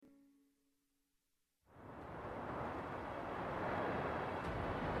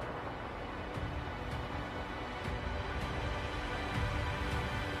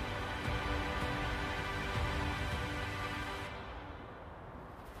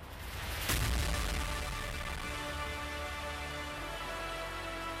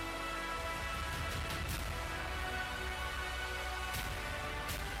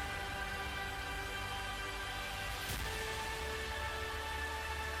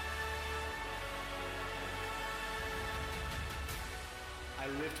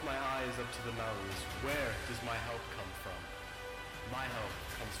lift my eyes up to the mountains, where does my help come from? My help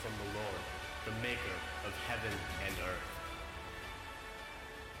comes from the Lord, the maker of heaven and earth.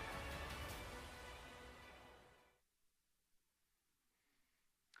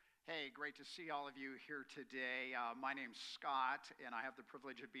 Hey, great to see all of you here today. My name's Scott, and I have the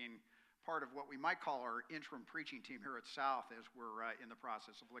privilege of being part of what we might call our interim preaching team here at South as we're in the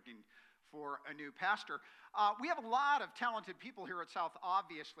process of looking for a new pastor. We have a lot of talented people here at South,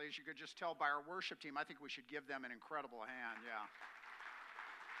 obviously, as you could just tell by our worship team. I think we should give them an incredible hand, yeah.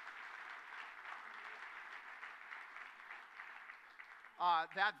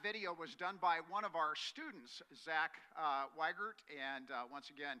 That video was done by one of our students, Zach Weigert, and once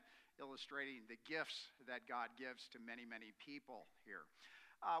again, illustrating the gifts that God gives to many, many people here.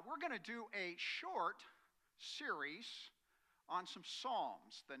 We're going to do a short series on some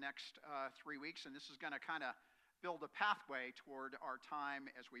Psalms the next 3 weeks, and this is going to kind of build a pathway toward our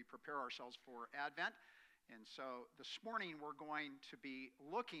time as we prepare ourselves for Advent. And so this morning we're going to be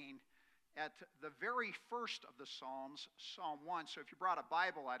looking at the very first of the Psalms, Psalm 1. So if you brought a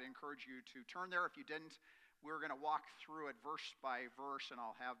Bible, I'd encourage you to turn there. If you didn't, we're going to walk through it verse by verse, and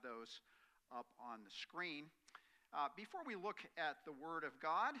I'll have those up on the screen. Before we look at the Word of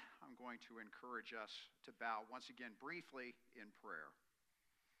God, I'm going to encourage us to bow once again briefly in prayer.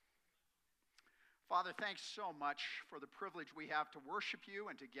 Father, thanks so much for the privilege we have to worship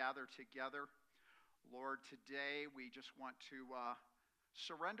you and to gather together. Lord, today we just want to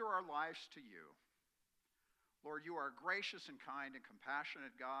surrender our lives to you. Lord, you are a gracious and kind and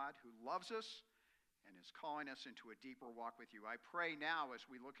compassionate God who loves us and is calling us into a deeper walk with you. I pray now as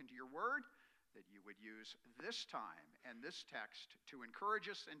we look into your word that you would use this time and this text to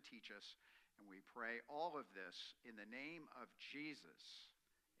encourage us and teach us. And we pray all of this in the name of Jesus.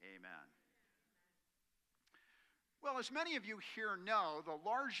 Amen. Well, as many of you here know, the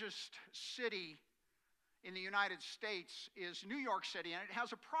largest city in the United States is New York City, and it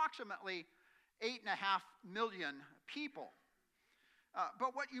has approximately 8.5 million people.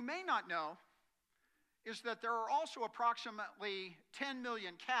 But what you may not know is that there are also approximately 10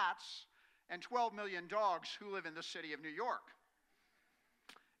 million cats and 12 million dogs who live in the city of New York.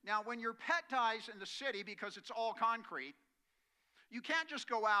 Now, when your pet dies in the city because it's all concrete, you can't just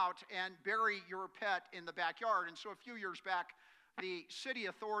go out and bury your pet in the backyard. And so a few years back, the city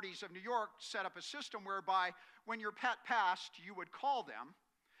authorities of New York set up a system whereby when your pet passed, you would call them,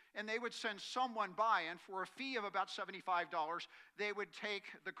 and they would send someone by, and for a fee of about $75, they would take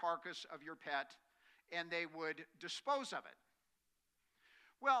the carcass of your pet and they would dispose of it.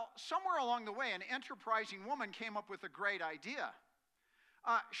 Well, somewhere along the way, an enterprising woman came up with a great idea.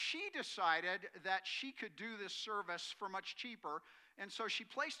 She decided that she could do this service for much cheaper, and so she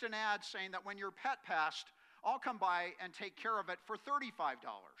placed an ad saying that when your pet passed, I'll come by and take care of it for $35.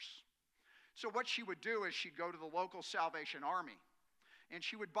 So what she would do is she'd go to the local Salvation Army, and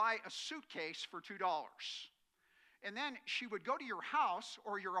she would buy a suitcase for $2. And then she would go to your house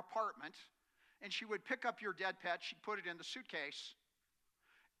or your apartment, and she would pick up your dead pet, she'd put it in the suitcase,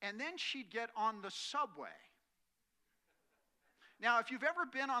 and then she'd get on the subway. Now, if you've ever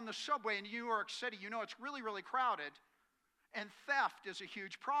been on the subway in New York City, you know it's really, really crowded, and theft is a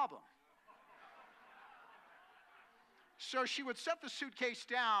huge problem. So she would set the suitcase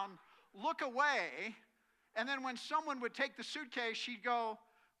down, look away, and then when someone would take the suitcase, she'd go,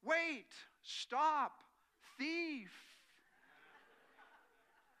 "Wait, stop, thief."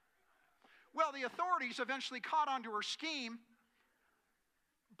 Well, the authorities eventually caught on to her scheme,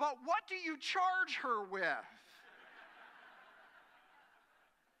 but what do you charge her with?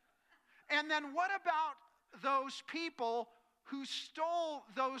 And then what about those people who stole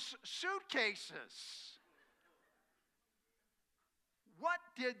those suitcases? What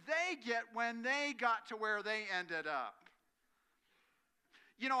did they get when they got to where they ended up?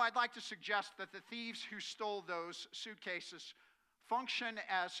 You know, I'd like to suggest that the thieves who stole those suitcases function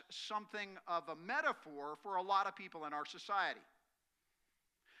as something of a metaphor for a lot of people in our society.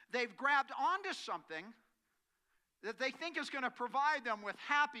 They've grabbed onto something that they think is going to provide them with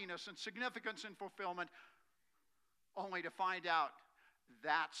happiness and significance and fulfillment, only to find out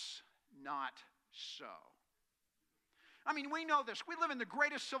that's not so. I mean, we know this. We live in the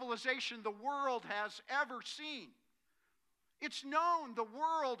greatest civilization the world has ever seen. It's known the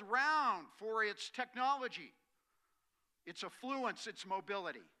world round for its technology, its affluence, its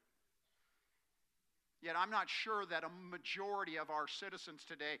mobility. Yet I'm not sure that a majority of our citizens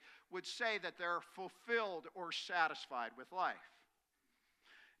today would say that they're fulfilled or satisfied with life.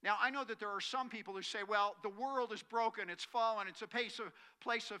 Now, I know that there are some people who say, well, the world is broken, it's fallen, it's a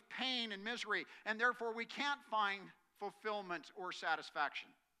place of pain and misery, and therefore we can't find fulfillment or satisfaction.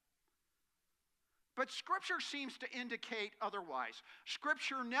 But Scripture seems to indicate otherwise.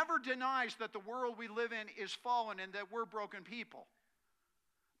 Scripture never denies that the world we live in is fallen and that we're broken people.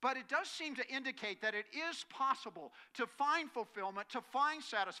 But it does seem to indicate that it is possible to find fulfillment, to find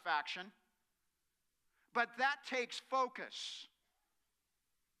satisfaction, but that takes focus,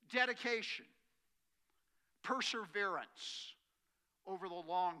 dedication, perseverance over the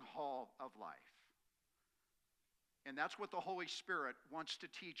long haul of life. And that's what the Holy Spirit wants to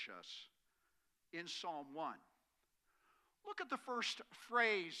teach us in Psalm 1. Look at the first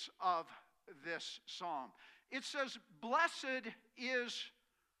phrase of this psalm. It says, "Blessed is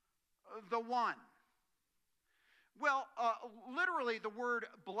the one." Well, literally the word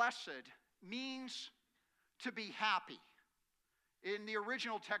blessed means to be happy. In the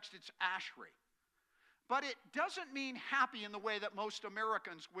original text, it's ashri. But it doesn't mean happy in the way that most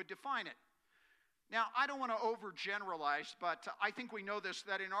Americans would define it. Now, I don't want to overgeneralize, but I think we know this,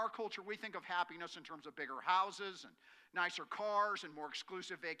 that in our culture we think of happiness in terms of bigger houses and nicer cars and more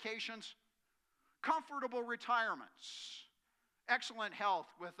exclusive vacations, comfortable retirements, excellent health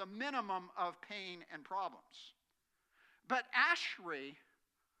with a minimum of pain and problems. But ashri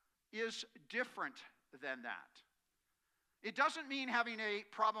is different than that. It doesn't mean having a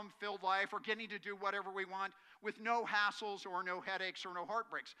problem-filled life or getting to do whatever we want with no hassles or no headaches or no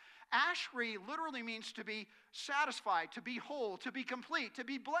heartbreaks. Ashri literally means to be satisfied, to be whole, to be complete, to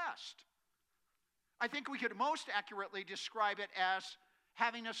be blessed. I think we could most accurately describe it as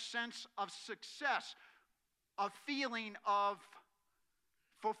having a sense of success, a feeling of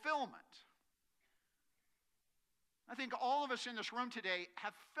fulfillment. I think all of us in this room today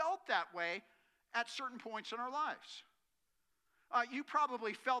have felt that way at certain points in our lives. You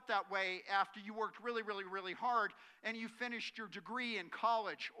probably felt that way after you worked really, really, really hard and you finished your degree in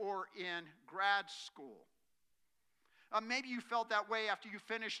college or in grad school. Maybe you felt that way after you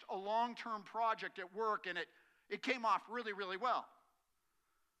finished a long-term project at work and it came off really, really well.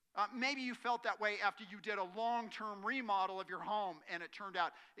 Maybe you felt that way after you did a long-term remodel of your home and it turned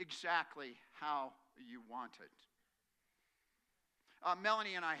out exactly how you wanted.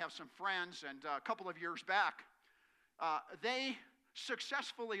 Melanie and I have some friends, and a couple of years back, they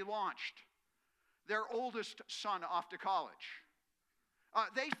successfully launched their oldest son off to college.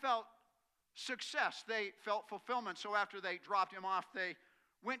 They felt success. They felt fulfillment. So after they dropped him off, they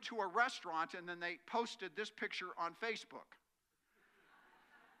went to a restaurant and then they posted this picture on Facebook.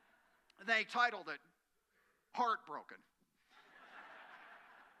 They titled it, "Heartbroken."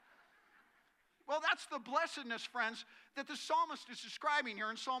 Well, that's the blessedness, friends, that the psalmist is describing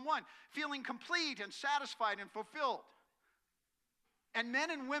here in Psalm 1. Feeling complete and satisfied and fulfilled. And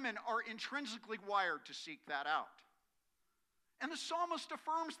men and women are intrinsically wired to seek that out. And the psalmist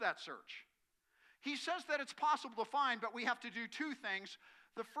affirms that search. He says that it's possible to find, but we have to do two things.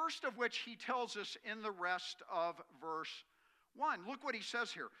 The first of which he tells us in the rest of verse 1. Look what he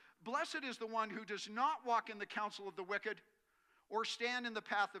says here. "Blessed is the one who does not walk in the counsel of the wicked, or stand in the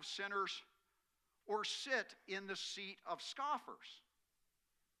path of sinners, or sit in the seat of scoffers."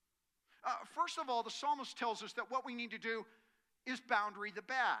 First of all, the psalmist tells us that what we need to do is boundary the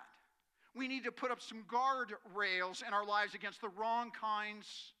bad. We need to put up some guardrails in our lives against the wrong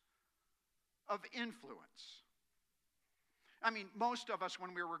kinds of influence. I mean, most of us,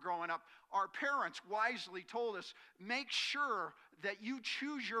 when we were growing up, our parents wisely told us, make sure that you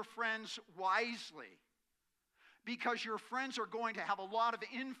choose your friends wisely, because your friends are going to have a lot of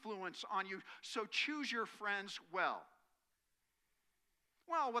influence on you, so choose your friends well.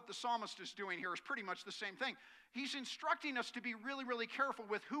 Well, what the psalmist is doing here is pretty much the same thing. He's instructing us to be really, really careful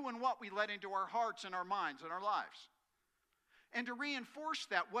with who and what we let into our hearts and our minds and our lives. And to reinforce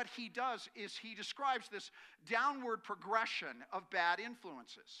that, what he does is he describes this downward progression of bad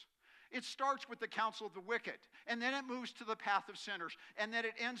influences. It starts with the counsel of the wicked, and then it moves to the path of sinners, and then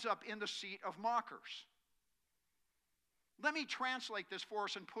it ends up in the seat of mockers. Let me translate this for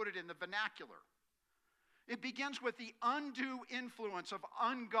us and put it in the vernacular. It begins with the undue influence of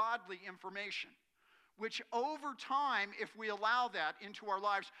ungodly information, which over time, if we allow that into our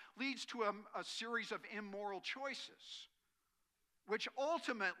lives, leads to a series of immoral choices, which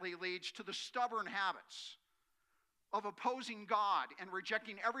ultimately leads to the stubborn habits of opposing God and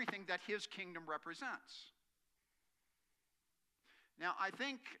rejecting everything that his kingdom represents. Now, I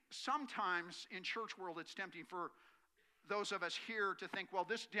think sometimes in church world it's tempting for those of us here to think, well,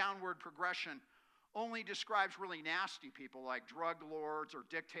 this downward progression only describes really nasty people like drug lords or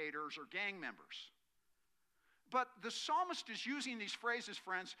dictators or gang members. But the psalmist is using these phrases,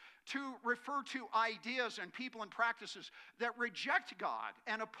 friends, to refer to ideas and people and practices that reject God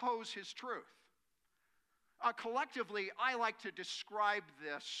and oppose his truth. Collectively, I like to describe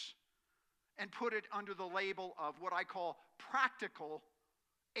this and put it under the label of what I call practical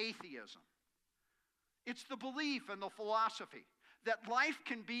atheism. It's the belief and the philosophy that life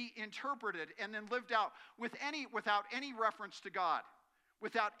can be interpreted and then lived out without any reference to God,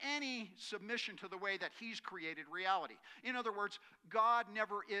 without any submission to the way that He's created reality. In other words, God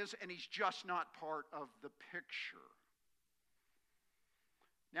never is, and He's just not part of the picture.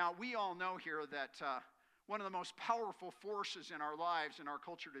 Now, we all know here that one of the most powerful forces in our lives, in our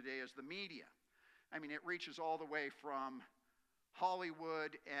culture today, is the media. I mean, it reaches all the way from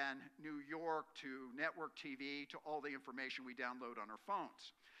Hollywood and New York to network TV to all the information we download on our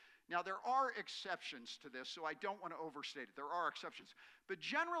phones. Now, there are exceptions to this, so I don't want to overstate it. There are exceptions. But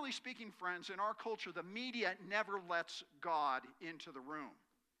generally speaking, friends, in our culture, the media never lets God into the room.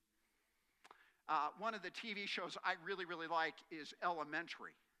 One of the TV shows I really, really like is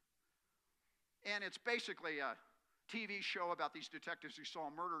Elementary. And it's basically a TV show about these detectives who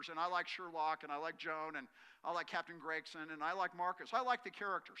solve murders. And I like Sherlock, and I like Joan, and I like Captain Gregson, and I like Marcus. I like the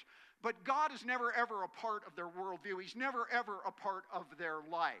characters. But God is never, ever a part of their worldview. He's never, ever a part of their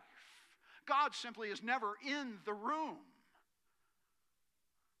life. God simply is never in the room.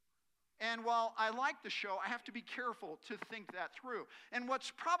 And while I like the show, I have to be careful to think that through. And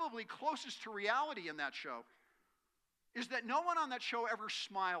what's probably closest to reality in that show is that no one on that show ever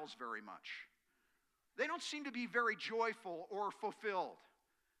smiles very much. They don't seem to be very joyful or fulfilled.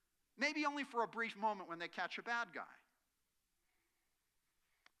 Maybe only for a brief moment when they catch a bad guy.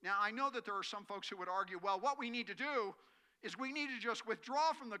 Now, I know that there are some folks who would argue, well, what we need to do is we need to just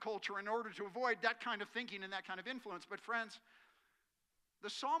withdraw from the culture in order to avoid that kind of thinking and that kind of influence. But friends, the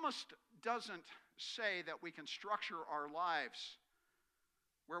psalmist doesn't say that we can structure our lives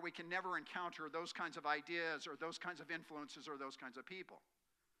where we can never encounter those kinds of ideas or those kinds of influences or those kinds of people.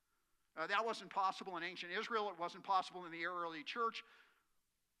 That wasn't possible in ancient Israel. It wasn't possible in the early church.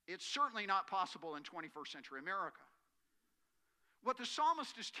 It's certainly not possible in 21st century America. What the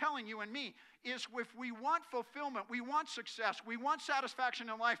psalmist is telling you and me is if we want fulfillment, we want success, we want satisfaction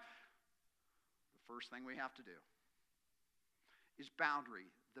in life, the first thing we have to do is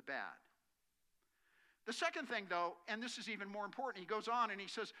boundary the bad. The second thing, though, and this is even more important, he goes on and he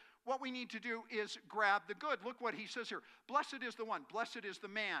says, what we need to do is grab the good. Look what he says here. Blessed is the one, blessed is the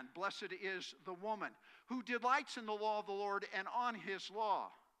man, blessed is the woman who delights in the law of the Lord, and on his law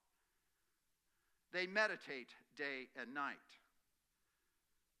they meditate day and night.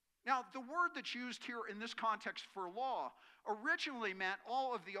 Now, the word that's used here in this context for law originally meant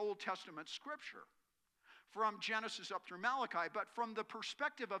all of the Old Testament scripture, from Genesis up through Malachi. But from the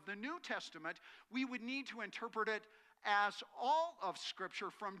perspective of the New Testament, we would need to interpret it as all of Scripture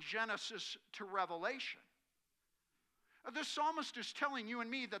from Genesis to Revelation. The psalmist is telling you and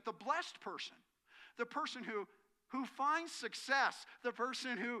me that the blessed person, the person who finds success, the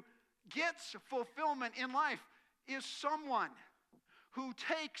person who gets fulfillment in life, is someone who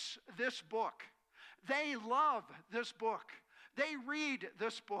takes this book. They love this book. They read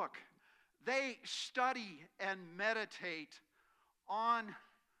this book. They study and meditate on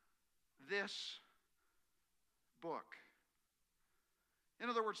this book. In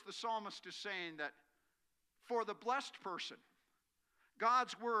other words, the psalmist is saying that for the blessed person,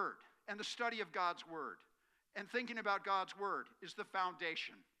 God's Word and the study of God's Word and thinking about God's Word is the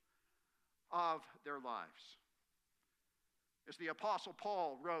foundation of their lives. As the Apostle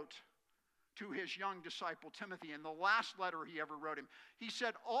Paul wrote to his young disciple Timothy in the last letter he ever wrote him, he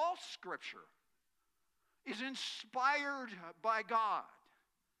said, all Scripture is inspired by God,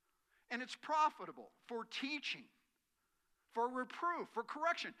 and it's profitable for teaching, for reproof, for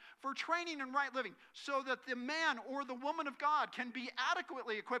correction, for training in right living, so that the man or the woman of God can be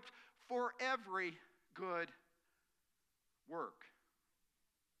adequately equipped for every good work.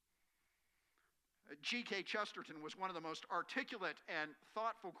 G.K. Chesterton was one of the most articulate and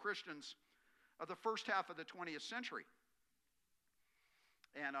thoughtful Christians of the first half of the 20th century.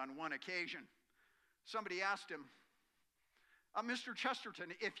 And on one occasion, somebody asked him, Mr. Chesterton,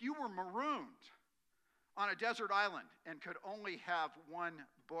 if you were marooned on a desert island and could only have one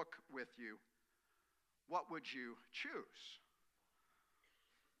book with you, what would you choose?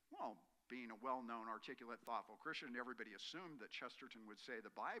 Well, being a well-known, articulate, thoughtful Christian, everybody assumed that Chesterton would say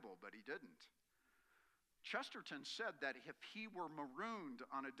the Bible, but he didn't. Chesterton said that if he were marooned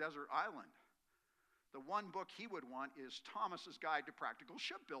on a desert island, the one book he would want is Thomas's Guide to Practical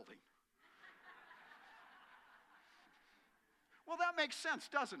Shipbuilding. Well, that makes sense,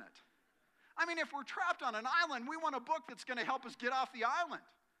 doesn't it? I mean, if we're trapped on an island, we want a book that's going to help us get off the island.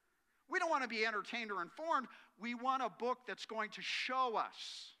 We don't want to be entertained or informed. We want a book that's going to show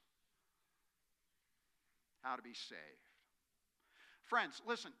us how to be saved. Friends,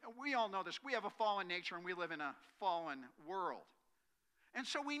 listen, we all know this. We have a fallen nature and we live in a fallen world. And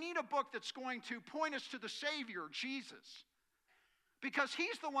so we need a book that's going to point us to the Savior, Jesus, because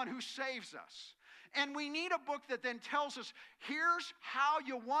he's the one who saves us. And we need a book that then tells us, here's how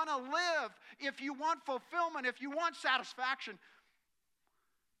you want to live if you want fulfillment, if you want satisfaction,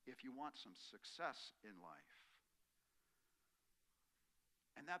 if you want some success in life.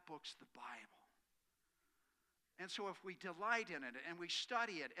 And that book's the Bible. And so if we delight in it and we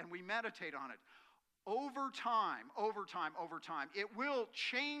study it and we meditate on it, over time, it will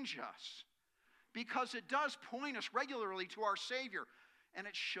change us because it does point us regularly to our Savior. And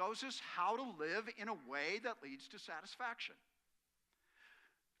it shows us how to live in a way that leads to satisfaction.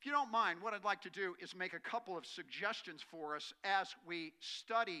 If you don't mind, what I'd like to do is make a couple of suggestions for us as we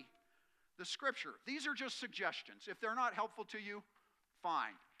study the Scripture. These are just suggestions. If they're not helpful to you,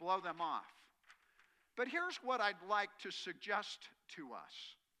 fine, blow them off. But here's what I'd like to suggest to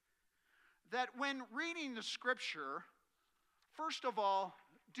us. That when reading the Scripture, first of all,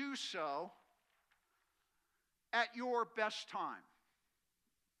 do so at your best time.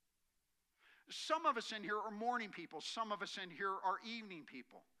 Some of us in here are morning people. Some of us in here are evening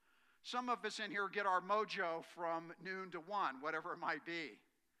people. Some of us in here get our mojo from noon to 1, whatever it might be.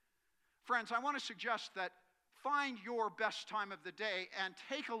 Friends, I want to suggest that find your best time of the day and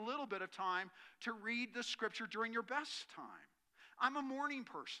take a little bit of time to read the Scripture during your best time. I'm a morning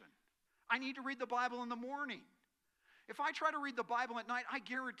person. I need to read the Bible in the morning. If I try to read the Bible at night, I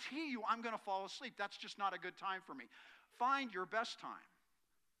guarantee you I'm going to fall asleep. That's just not a good time for me. Find your best time.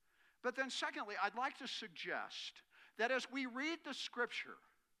 But then secondly, I'd like to suggest that as we read the Scripture,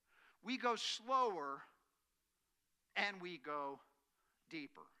 we go slower and we go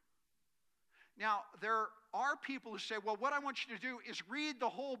deeper. Now, there are people who say, well, what I want you to do is read the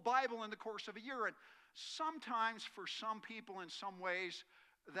whole Bible in the course of a year. And sometimes for some people in some ways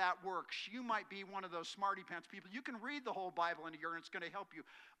that works. You might be one of those smarty pants people. You can read the whole Bible in a year and it's going to help you.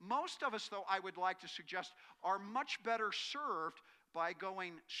 Most of us, though, I would like to suggest, are much better served by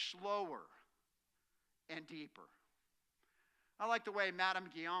going slower and deeper. I like the way Madame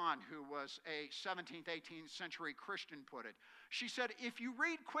Guyon, who was a 17th, 18th century Christian, put it. She said, if you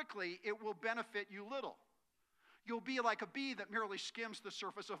read quickly, it will benefit you little. You'll be like a bee that merely skims the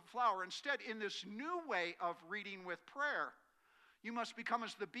surface of a flower. Instead, in this new way of reading with prayer, you must become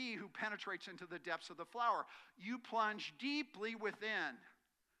as the bee who penetrates into the depths of the flower. You plunge deeply within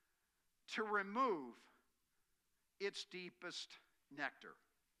to remove its deepest nectar.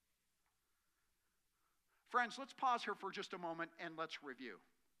 Friends, let's pause here for just a moment and let's review.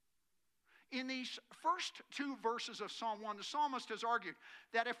 In these first two verses of Psalm 1, the psalmist has argued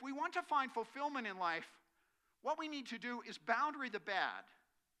that if we want to find fulfillment in life, what we need to do is boundary the bad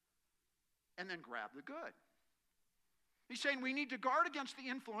and then grab the good. He's saying we need to guard against the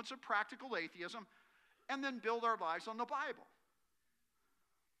influence of practical atheism and then build our lives on the Bible.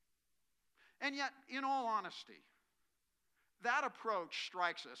 And yet, in all honesty, that approach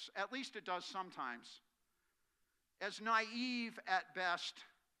strikes us, at least it does sometimes, as naive at best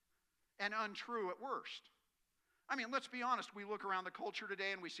and untrue at worst. I mean, let's be honest. We look around the culture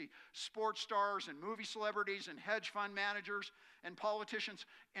today and we see sports stars and movie celebrities and hedge fund managers and politicians,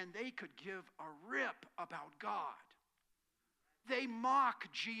 and they could give a rip about God. They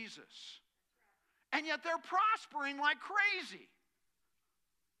mock Jesus. And yet they're prospering like crazy.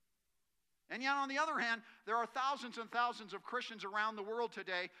 And yet, on the other hand, there are thousands and thousands of Christians around the world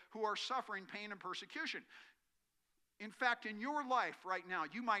today who are suffering pain and persecution. In fact, in your life right now,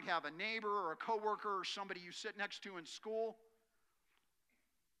 you might have a neighbor or a coworker or somebody you sit next to in school,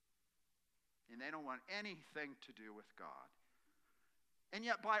 and they don't want anything to do with God. And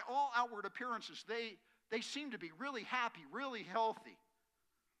yet, by all outward appearances, they seem to be really happy, really healthy,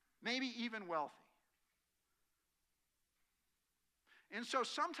 maybe even wealthy. And so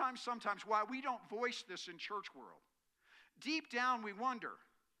sometimes, why we don't voice this in church world, deep down we wonder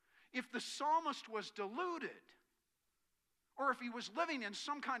if the psalmist was deluded or if he was living in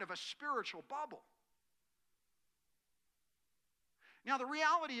some kind of a spiritual bubble. Now the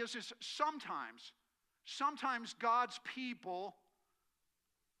reality is sometimes God's people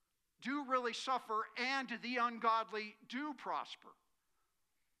do really suffer and the ungodly do prosper.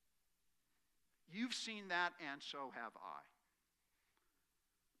 You've seen that, and so have I.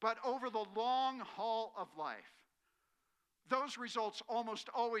 But over the long haul of life, those results almost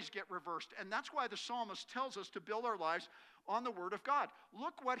always get reversed. And that's why the psalmist tells us to build our lives on the Word of God.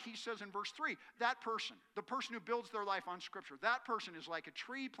 Look what he says in verse 3. That person, the person who builds their life on Scripture, that person is like a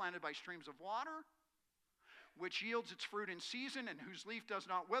tree planted by streams of water, which yields its fruit in season and whose leaf does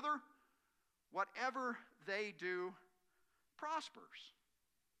not wither. Whatever they do prospers.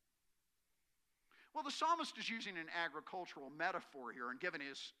 Well, the psalmist is using an agricultural metaphor here, and given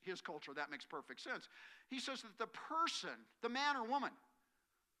his culture, that makes perfect sense. He says that the person, the man or woman,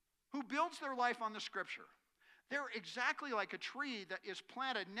 who builds their life on the Scripture, they're exactly like a tree that is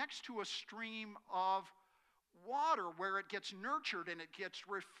planted next to a stream of water where it gets nurtured and it gets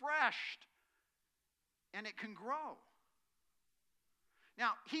refreshed and it can grow.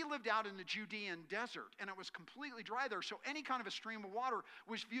 Now, he lived out in the Judean desert, and it was completely dry there, so any kind of a stream of water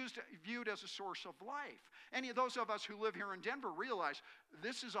was viewed as a source of life. Any of those of us who live here in Denver realize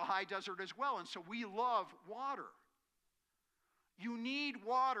this is a high desert as well, and so we love water. You need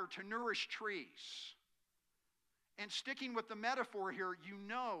water to nourish trees. And sticking with the metaphor here, you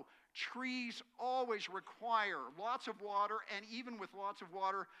know trees always require lots of water, and even with lots of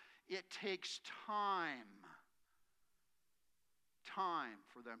water, it takes time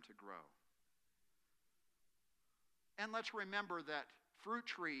for them to grow. And let's remember that fruit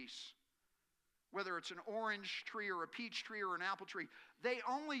trees, whether it's an orange tree or a peach tree or an apple tree, they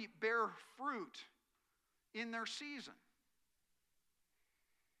only bear fruit in their season.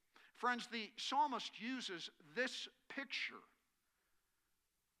 Friends, the psalmist uses this picture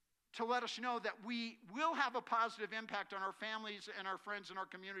to let us know that we will have a positive impact on our families and our friends and our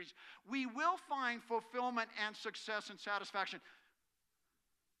communities. We will find fulfillment and success and satisfaction.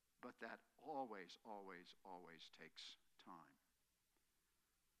 But that always, always, always takes time.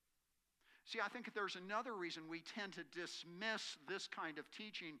 See, I think there's another reason we tend to dismiss this kind of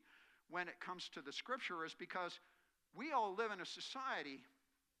teaching when it comes to the Scripture is because we all live in a society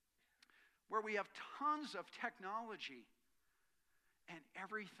where we have tons of technology and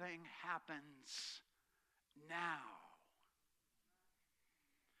everything happens now.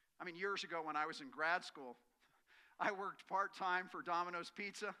 I mean, years ago when I was in grad school, I worked part-time for Domino's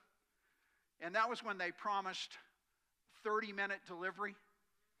Pizza, and that was when they promised 30-minute delivery.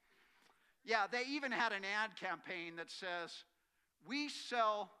 Yeah, they even had an ad campaign that says, "We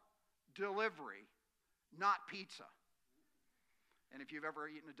sell delivery, not pizza." And if you've ever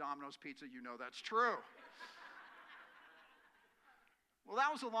eaten a Domino's pizza, you know that's true. Well,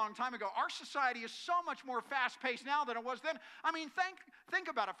 that was a long time ago. Our society is so much more fast-paced now than it was then. I mean, think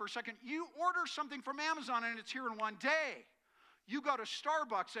about it for a second. You order something from Amazon and it's here in one day. You go to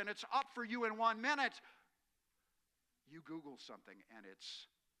Starbucks and it's up for you in 1 minute. You Google something and it's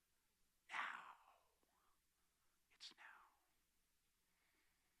now. It's now.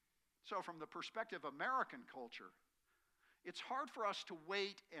 So from the perspective of American culture, it's hard for us to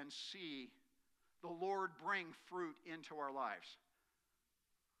wait and see the Lord bring fruit into our lives.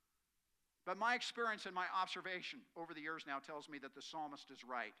 But my experience and my observation over the years now tells me that the psalmist is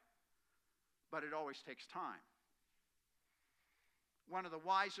right. But it always takes time. One of the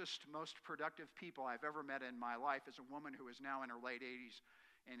wisest, most productive people I've ever met in my life is a woman who is now in her late 80s,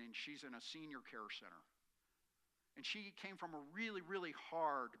 and she's in a senior care center. And she came from a really, really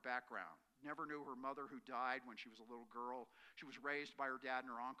hard background. Never knew her mother, who died when she was a little girl. She was raised by her dad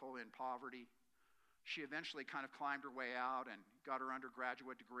and her uncle in poverty. She eventually kind of climbed her way out and got her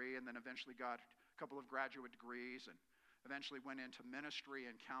undergraduate degree, and then eventually got a couple of graduate degrees, and eventually went into ministry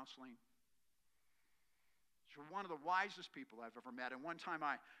and counseling. She's one of the wisest people I've ever met. And one time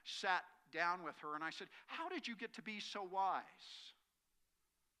I sat down with her and I said, "How did you get to be so wise?"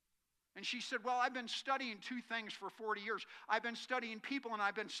 And she said, "Well, I've been studying two things for 40 years. I've been studying people and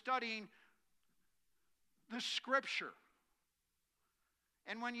I've been studying the Scripture.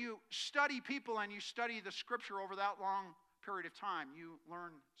 And when you study people and you study the Scripture over that long period of time, you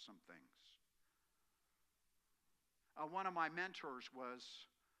learn some things." One of my mentors was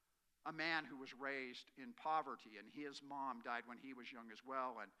a man who was raised in poverty, and his mom died when he was young as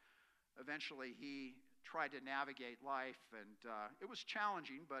well. And eventually he tried to navigate life, and it was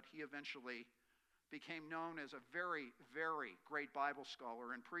challenging, but he eventually became known as a very, very great Bible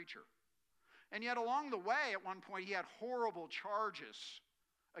scholar and preacher. And yet along the way, at one point, he had horrible charges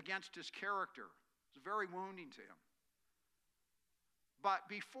against his character. It was very wounding to him. But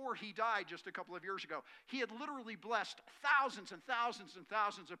before he died just a couple of years ago, he had literally blessed thousands and thousands and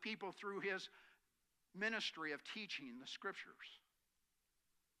thousands of people through his ministry of teaching the Scriptures.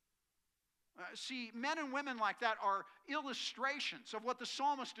 See, men and women like that are illustrations of what the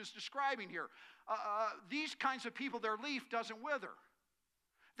psalmist is describing here. These kinds of people, their leaf doesn't wither.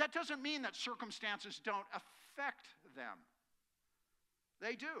 That doesn't mean that circumstances don't affect them.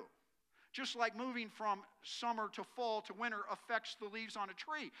 They do. Just like moving from summer to fall to winter affects the leaves on a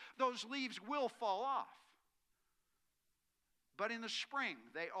tree. Those leaves will fall off. But in the spring,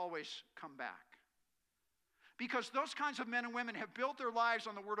 they always come back. Because those kinds of men and women have built their lives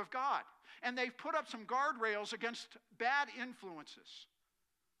on the Word of God. And they've put up some guardrails against bad influences.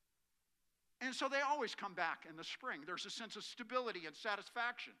 And so they always come back in the spring. There's a sense of stability and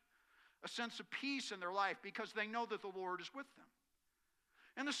satisfaction, a sense of peace in their life because they know that the Lord is with them.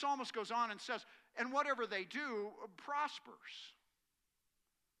 And the psalmist goes on and says, and whatever they do prospers.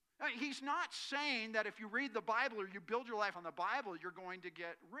 He's not saying that if you read the Bible or you build your life on the Bible, you're going to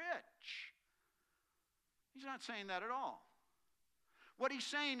get rich. He's not saying that at all. What he's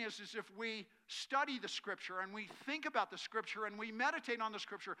saying is if we study the Scripture and we think about the Scripture and we meditate on the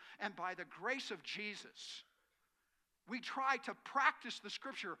Scripture, and by the grace of Jesus, we try to practice the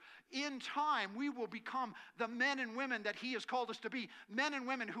Scripture, in time we will become the men and women that He has called us to be. Men and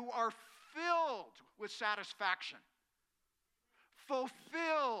women who are filled with satisfaction,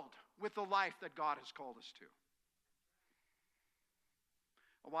 fulfilled with the life that God has called us to.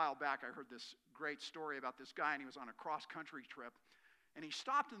 A while back, I heard this great story about this guy, and he was on a cross-country trip. And he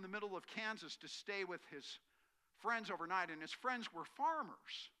stopped in the middle of Kansas to stay with his friends overnight, and his friends were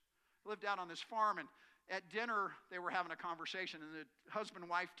farmers. They lived out on this farm, and at dinner, they were having a conversation, and the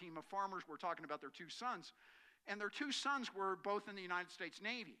husband-wife team of farmers were talking about their two sons. And their two sons were both in the United States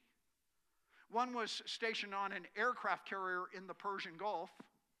Navy. One was stationed on an aircraft carrier in the Persian Gulf,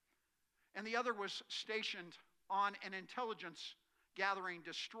 and the other was stationed on an intelligence-gathering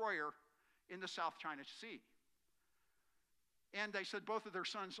destroyer in the South China Sea. And they said both of their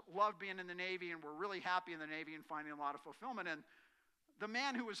sons loved being in the Navy and were really happy in the Navy and finding a lot of fulfillment. And the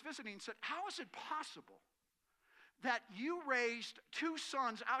man who was visiting said, how is it possible that you raised two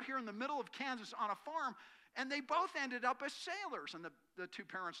sons out here in the middle of Kansas on a farm, and they both ended up as sailors? And the two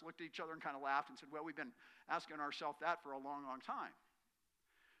parents looked at each other and kind of laughed and said, well, we've been asking ourselves that for a long, long time.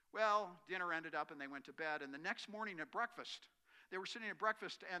 Well, dinner ended up and they went to bed. And the next morning at breakfast, they were sitting at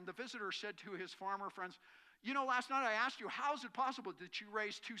breakfast, and the visitor said to his farmer friends, you know, last night I asked you, how is it possible that you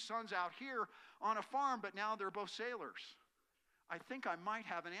raised two sons out here on a farm, but now they're both sailors? I think I might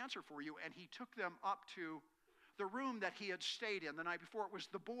have an answer for you. And he took them up to the room that he had stayed in the night before. It was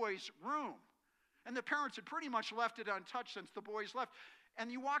the boys' room. And the parents had pretty much left it untouched since the boys left.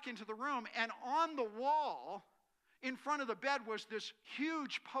 And you walk into the room, and on the wall in front of the bed was this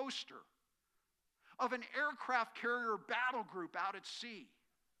huge poster of an aircraft carrier battle group out at sea.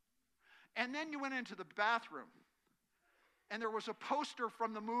 And then you went into the bathroom, and there was a poster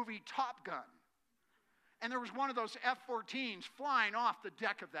from the movie Top Gun. And there was one of those F-14s flying off the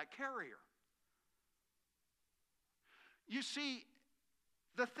deck of that carrier. You see,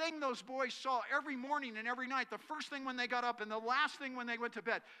 the thing those boys saw every morning and every night, the first thing when they got up and the last thing when they went to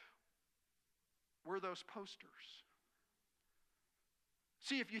bed, were those posters.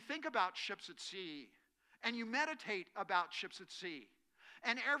 See, if you think about ships at sea, and you meditate about ships at sea,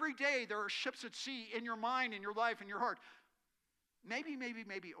 and every day there are ships at sea in your mind, in your life, in your heart, maybe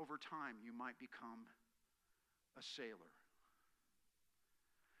over time you might become a sailor.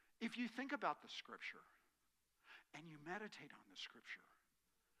 If you think about the Scripture, and you meditate on the Scripture,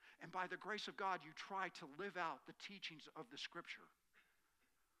 and by the grace of God you try to live out the teachings of the Scripture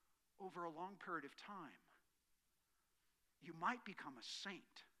over a long period of time, you might become a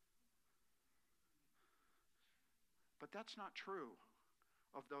saint. But that's not true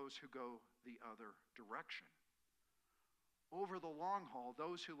of those who go the other direction. Over the long haul,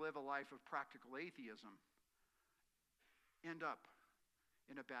 those who live a life of practical atheism end up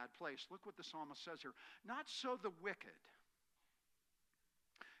in a bad place. Look what the psalmist says here. Not so the wicked.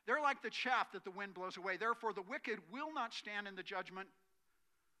 They're like the chaff that the wind blows away. Therefore, the wicked will not stand in the judgment,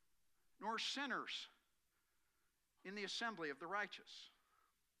 nor sinners in the assembly of the righteous.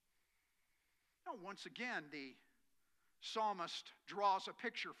 Now, once again, the psalmist draws a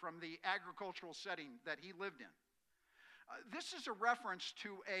picture from the agricultural setting that he lived in. This is a reference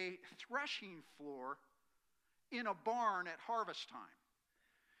to a threshing floor in a barn at harvest time.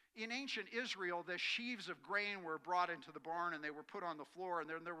 In ancient Israel, the sheaves of grain were brought into the barn and they were put on the floor, and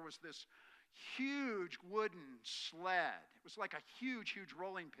then there was this huge wooden sled. It was like a huge, huge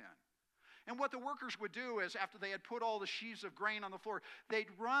rolling pin. And what the workers would do is, after they had put all the sheaves of grain on the floor, they'd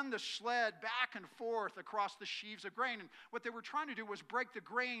run the sled back and forth across the sheaves of grain. And what they were trying to do was break the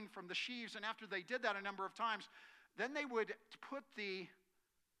grain from the sheaves. And after they did that a number of times, then they would put the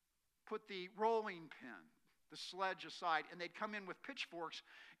rolling pin, the sledge aside, and they'd come in with pitchforks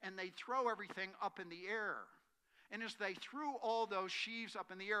and they'd throw everything up in the air. And as they threw all those sheaves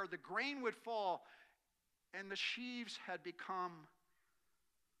up in the air, the grain would fall, and the sheaves had become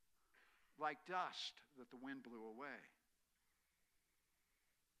like dust that the wind blew away.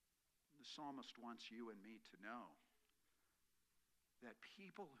 The psalmist wants you and me to know that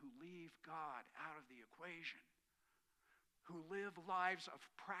people who leave God out of the equation, who live lives of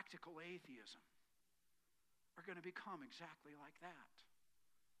practical atheism, are going to become exactly like that.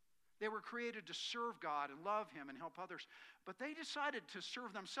 They were created to serve God and love Him and help others, but they decided to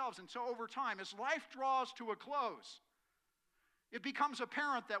serve themselves. And so over time, as life draws to a close, it becomes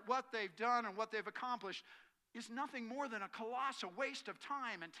apparent that what they've done and what they've accomplished is nothing more than a colossal waste of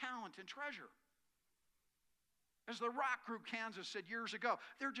time and talent and treasure. As the rock group Kansas said years ago,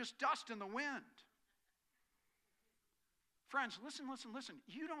 they're just dust in the wind. Friends, listen.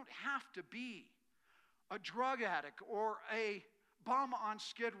 You don't have to be a drug addict or a bum on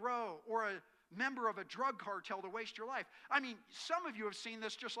Skid Row or a member of a drug cartel to waste your life. I mean, some of you have seen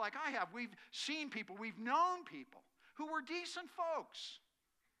this just like I have. We've seen people, we've known people who were decent folks.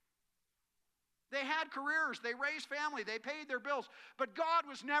 They had careers, they raised family, they paid their bills, but God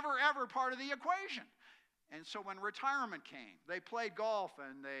was never ever part of the equation. And so when retirement came, they played golf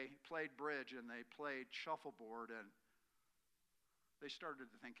and they played bridge and they played shuffleboard, and they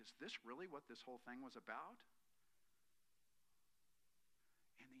started to think, is this really what this whole thing was about?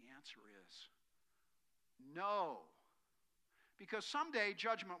 And the answer is no. Because someday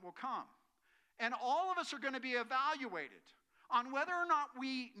judgment will come. And all of us are going to be evaluated on whether or not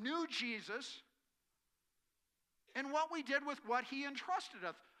we knew Jesus and what we did with what He entrusted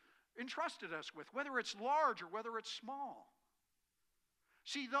us with, whether it's large or whether it's small.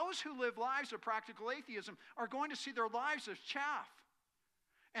 See, those who live lives of practical atheism are going to see their lives as chaff.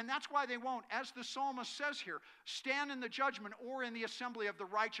 And that's why they won't, as the psalmist says here, stand in the judgment or in the assembly of the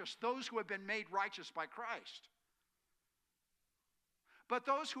righteous, those who have been made righteous by Christ. But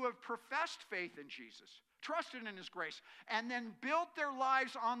those who have professed faith in Jesus, trusted in His grace, and then built their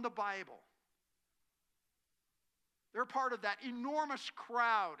lives on the Bible, they're part of that enormous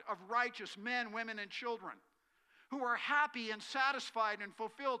crowd of righteous men, women, and children who are happy and satisfied and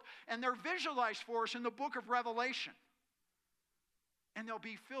fulfilled, and they're visualized for us in the book of Revelation. And they'll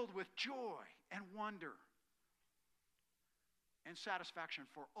be filled with joy and wonder and satisfaction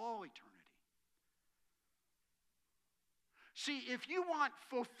for all eternity. See, if you want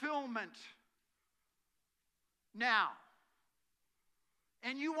fulfillment now,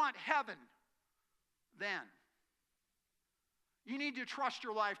 and you want heaven then, you need to trust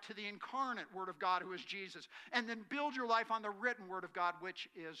your life to the incarnate Word of God, who is Jesus, and then build your life on the written Word of God, which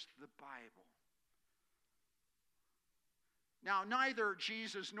is the Bible. Now, neither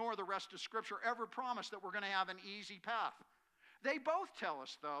Jesus nor the rest of Scripture ever promised that we're going to have an easy path. They both tell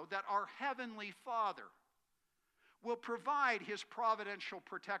us, though, that our Heavenly Father will provide His providential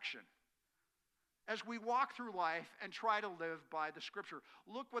protection as we walk through life and try to live by the Scripture.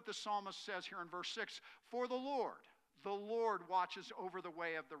 Look what the psalmist says here in verse 6. For the Lord watches over the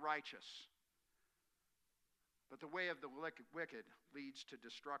way of the righteous, but the way of the wicked leads to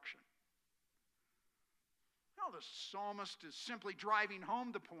destruction. No, the psalmist is simply driving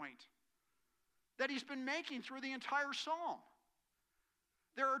home the point that he's been making through the entire psalm.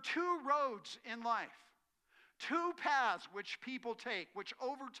 There are two roads in life, two paths which people take, which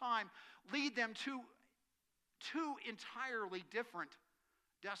over time lead them to two entirely different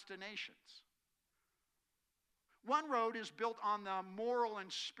destinations. One road is built on the moral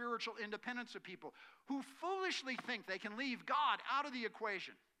and spiritual independence of people who foolishly think they can leave God out of the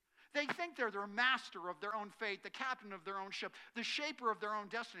equation. They think they're the master of their own fate, the captain of their own ship, the shaper of their own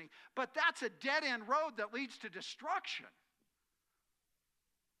destiny. But that's a dead-end road that leads to destruction.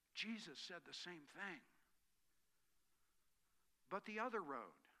 Jesus said the same thing. But the other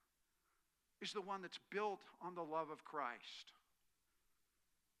road is the one that's built on the love of Christ.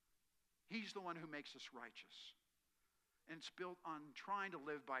 He's the one who makes us righteous. And it's built on trying to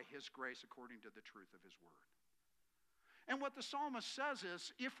live by His grace according to the truth of His Word. And what the psalmist says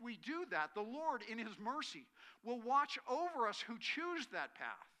is, if we do that, the Lord in His mercy will watch over us who choose that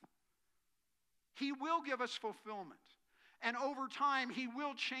path. He will give us fulfillment. And over time, He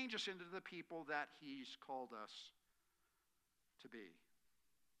will change us into the people that He's called us to be.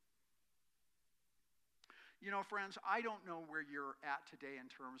 You know, friends, I don't know where you're at today in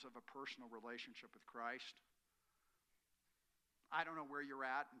terms of a personal relationship with Christ. I don't know where you're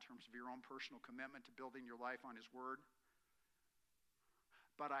at in terms of your own personal commitment to building your life on His Word.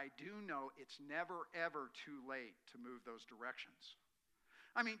 But I do know it's never, ever too late to move those directions.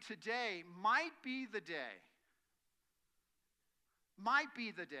 I mean, today might be the day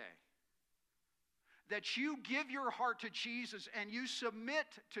that you give your heart to Jesus and you submit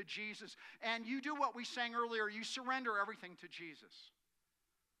to Jesus and you do what we sang earlier, you surrender everything to Jesus.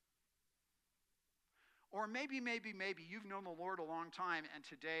 Or maybe you've known the Lord a long time and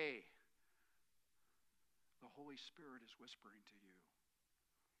today the Holy Spirit is whispering to you,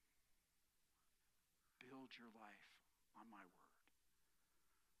 build your life on my word.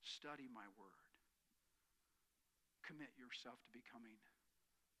 Study my word. Commit yourself to becoming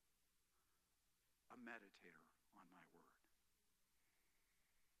a meditator on my word.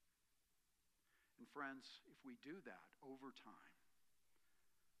 And friends, if we do that over time,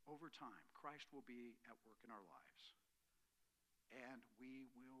 Christ will be at work in our lives. And we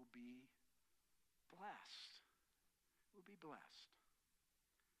will be blessed. We'll be blessed.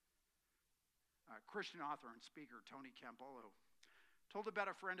 Christian author and speaker Tony Campolo told about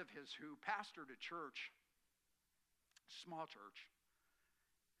a friend of his who pastored a church, small church,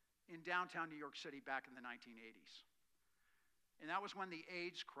 in downtown New York City back in the 1980s. And that was when the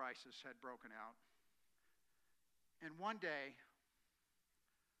AIDS crisis had broken out. And one day,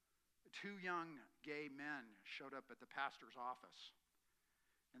 two young gay men showed up at the pastor's office.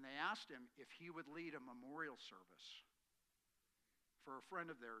 And they asked him if he would lead a memorial service for a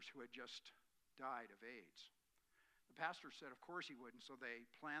friend of theirs who had just died of AIDS. The pastor said, of course he would, and so they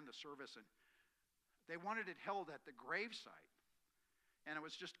planned the service, and they wanted it held at the gravesite. And it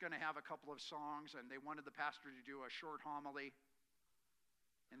was just going to have a couple of songs, and they wanted the pastor to do a short homily,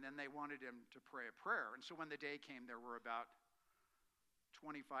 and then they wanted him to pray a prayer. And so when the day came, there were about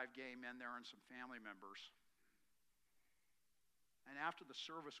 25 gay men there and some family members. And after the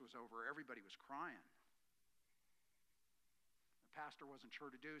service was over, everybody was crying. The pastor wasn't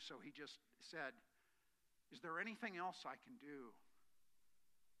sure to do, so he just said, is there anything else I can do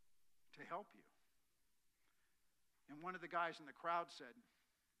to help you? And one of the guys in the crowd said,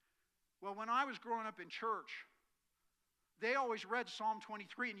 well, when I was growing up in church, they always read Psalm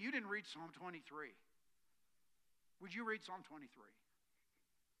 23, and you didn't read Psalm 23. Would you read Psalm 23?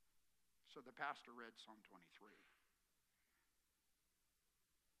 So the pastor read Psalm 23.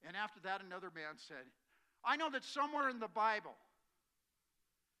 And after that, another man said, I know that somewhere in the Bible,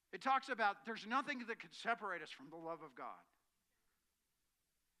 it talks about there's nothing that could separate us from the love of God.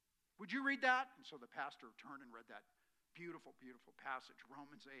 Would you read that? And so the pastor turned and read that beautiful, beautiful passage,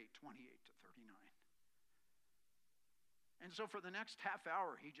 Romans 8:28-39. And so for the next half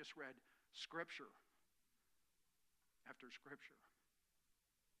hour, he just read scripture after scripture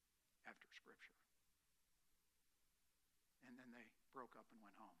after scripture. And then they broke up and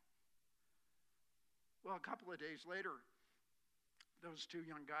went home. Well, a couple of days later, those two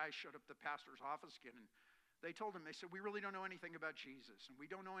young guys showed up at the pastor's office again, and they told him, they said, we really don't know anything about Jesus, and we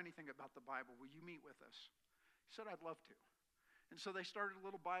don't know anything about the Bible. Will you meet with us? He said, I'd love to. And so they started a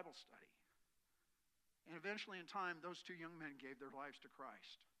little Bible study. And eventually in time, those two young men gave their lives to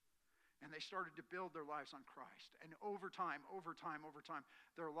Christ. And they started to build their lives on Christ. And over time,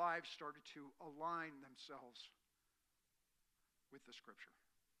 their lives started to align themselves with the Scripture.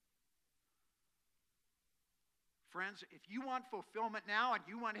 Friends, if you want fulfillment now and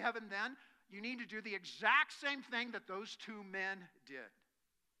you want heaven then, you need to do the exact same thing that those two men did.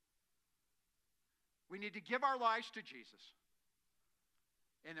 We need to give our lives to Jesus.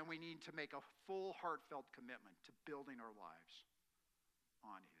 And then we need to make a full, heartfelt commitment to building our lives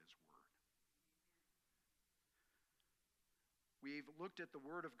on His Word. We've looked at the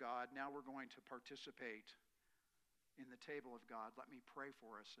Word of God. Now we're going to participate in the table of God. Let me pray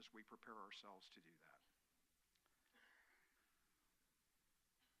for us as we prepare ourselves to do that.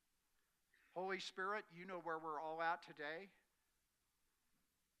 Holy Spirit, you know where we're all at today.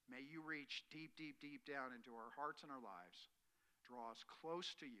 May you reach deep, deep, deep down into our hearts and our lives. Draw us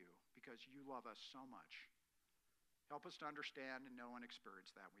close to you because you love us so much. Help us to understand and know and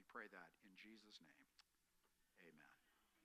experience that. We pray that in Jesus' name. Amen.